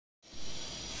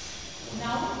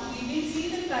Now we will see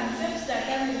the concepts that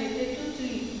are related to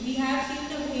tree. We have seen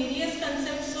the various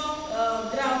concepts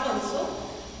of graph also.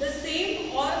 The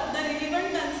same or the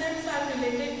relevant concepts are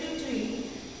related to tree.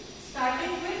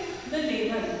 Starting with the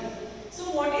level. So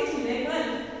what is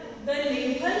level? The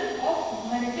level of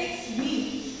vertex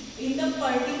V in the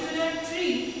particular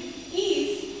tree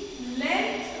is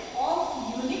length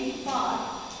of unique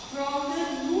path from the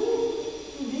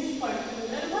root to this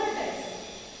particular vertex.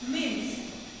 Means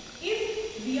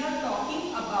if we are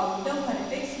talking about the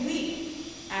vertex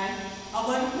V and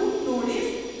our root node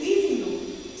is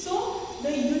V0. So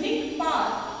the unique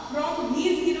path from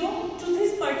V0 to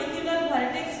this particular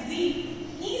vertex V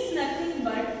is nothing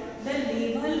but the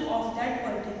level of that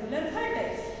particular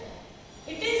vertex.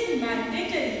 It is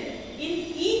mandatory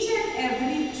in each and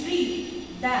every tree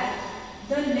that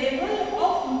the level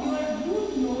of your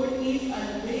root node is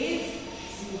always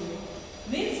 0.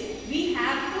 Means we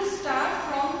have to start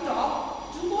from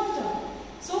top to bottom.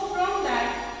 So from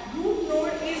that root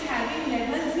node is having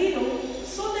level 0.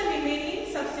 So the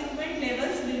remaining subsequent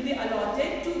levels will be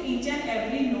allotted to each and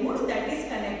every node that is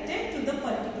connected to the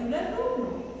particular root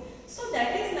node. So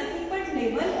that is nothing but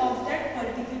level of that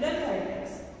particular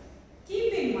vertex.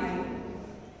 Keep in mind,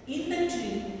 in the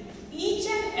tree, each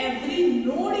and every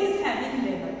node is having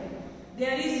level.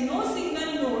 There is no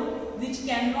single node which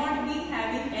cannot be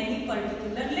having any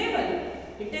particular level.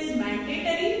 It is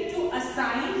mandatory to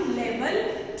assign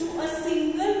level to a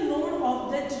single node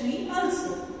of the tree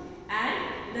also.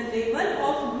 And the level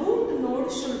of root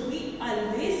node should be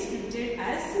always treated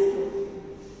as 0.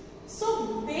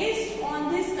 So based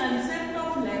on this concept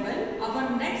of level,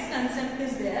 our next concept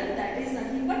is there, that is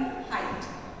nothing but height.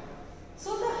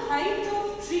 So the height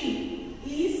of tree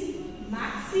is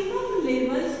maximum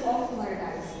levels of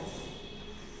vertices.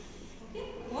 Okay,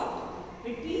 what?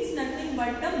 It is nothing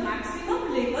but the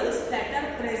maximum levels that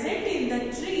are present in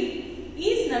the tree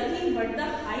is nothing but the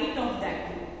height of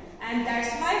that tree. And that's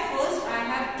why first I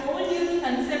have told you the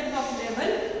concept of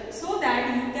level so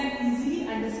that you can easily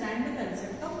understand the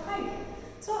concept of height.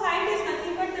 So height is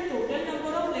nothing but the total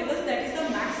number of levels, that is the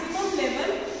maximum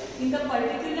level in the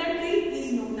particular tree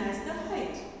is known as the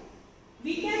height.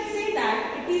 We can say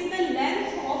that it is the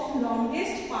length of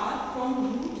longest path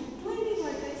from root to any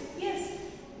vertex. Yes.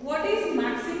 What is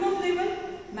maximum level?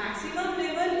 Maximum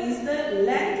level is the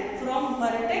length from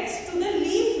vertex to the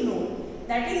leaf node.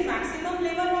 That is maximum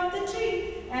level of the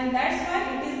tree, and that's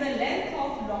why it is the length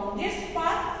of longest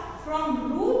path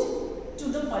from root to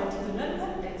the particular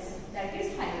vertex. That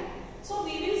is height. So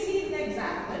we will see the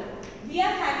example. We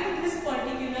are having this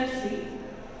particular tree.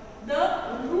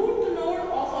 The root node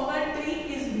of our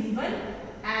tree is V1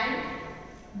 and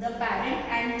the parent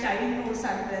and child nodes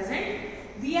are present.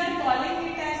 We are calling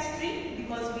it as tree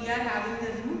because we are having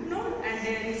the root node and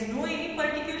there is no any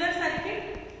particular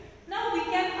circuit. Now we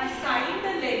can assign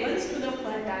the labels to the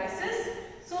vertices.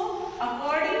 So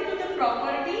according to the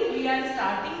property, we are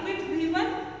starting with V1,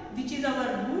 which is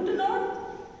our root node.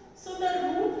 So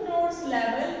the root node's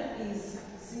level is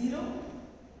 0.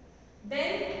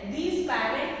 Then these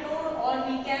parent node, or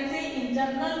we can say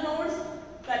internal nodes,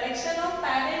 collection of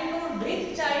parent node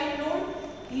with child node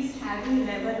is having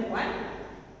level 1.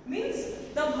 Means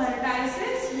the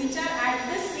vertices which are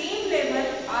at the same level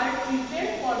are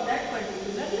treated for that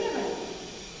particular level.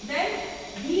 Then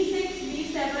V6,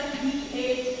 V7,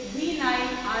 V8, V9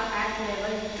 are at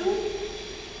level 2.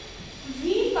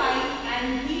 V5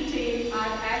 and V10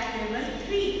 are at level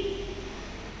 3.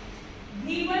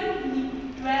 V1,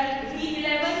 V12,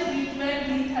 V11, V12,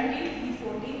 V13,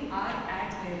 V14 are at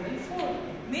level 4.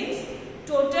 Means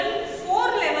total 4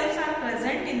 levels are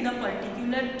present in the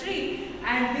particular tree,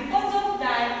 and because of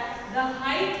that the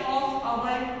height of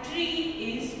our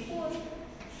tree is 4.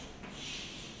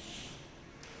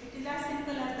 It is as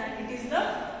simple as that. It is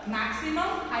the maximum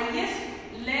highest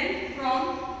length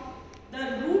from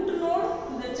the root node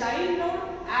to the child node.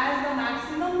 As the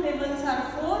maximum levels are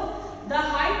 4, the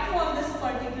height for this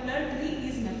particular tree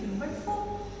is nothing but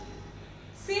 4.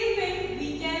 Same way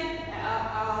we can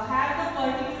have the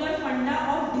particular funda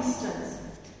of distance.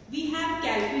 We have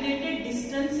calculated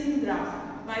distance in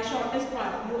graph by shortest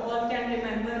path. You all can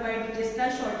remember by just the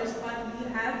shortest path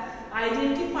we have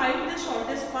identified the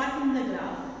shortest path in the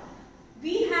graph.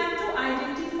 We have to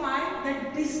identify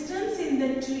the distance in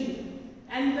the tree.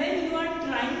 And when you are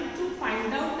trying to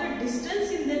find out the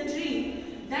distance in the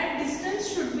tree, that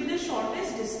distance should be the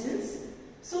shortest distance.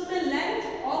 So the length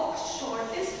of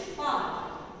shortest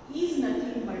path is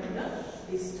nothing but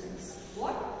the distance.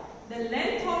 What? The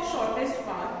length of shortest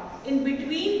path in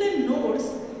between the nodes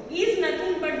is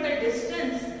nothing but the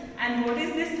distance. And what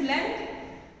is this length?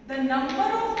 the number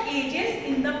of edges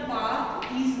in the path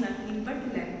is nothing but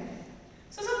length.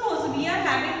 So suppose we are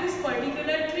having this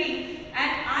particular tree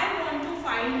and I want to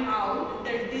find out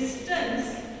the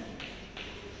distance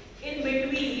in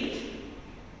between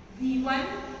V1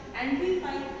 and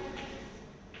V5.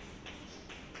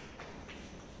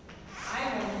 I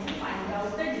want to find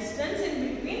out the distance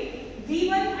in between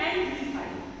V1 and V5.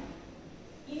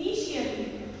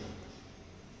 Initially,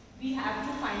 we have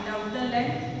to find out the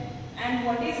length. And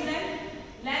what is length?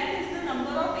 Length is the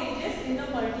number of edges in a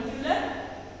particular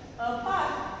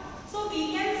path. So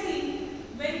we can see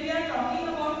when we are talking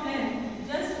about length,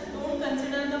 just don't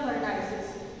consider the vertices.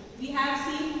 We have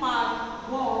seen path,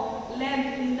 walk,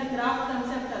 length in the graph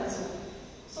concept also.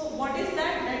 So what is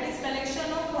that? That is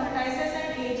collection of vertices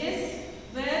and edges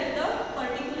where the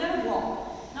particular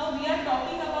walk. Now we are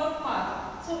talking about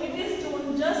path. So it is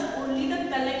just only the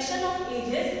collection of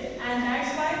edges, and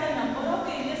that's why the number of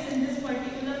edges in this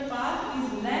particular path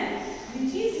is length,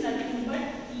 which is nothing but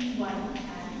E1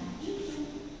 and E2.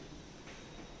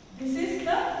 This is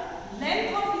the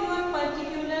length of your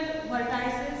particular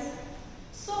vertices.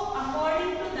 So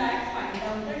according to that, find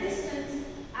out the distance.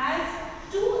 As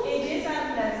two edges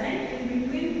are present in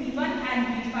between V1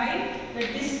 and V5, the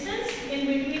distance in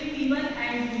between V1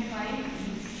 and V5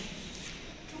 is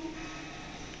 2.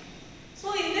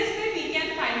 So in this way we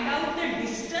can find out the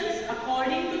distance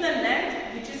according to the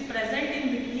length which is present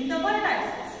in between the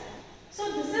vertices.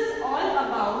 So this is all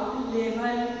about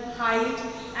level, height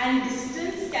and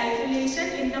distance calculation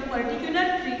in the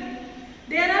particular tree.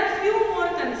 There are few more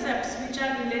concepts which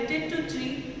are related to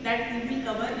tree that we will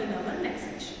cover in our next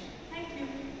section.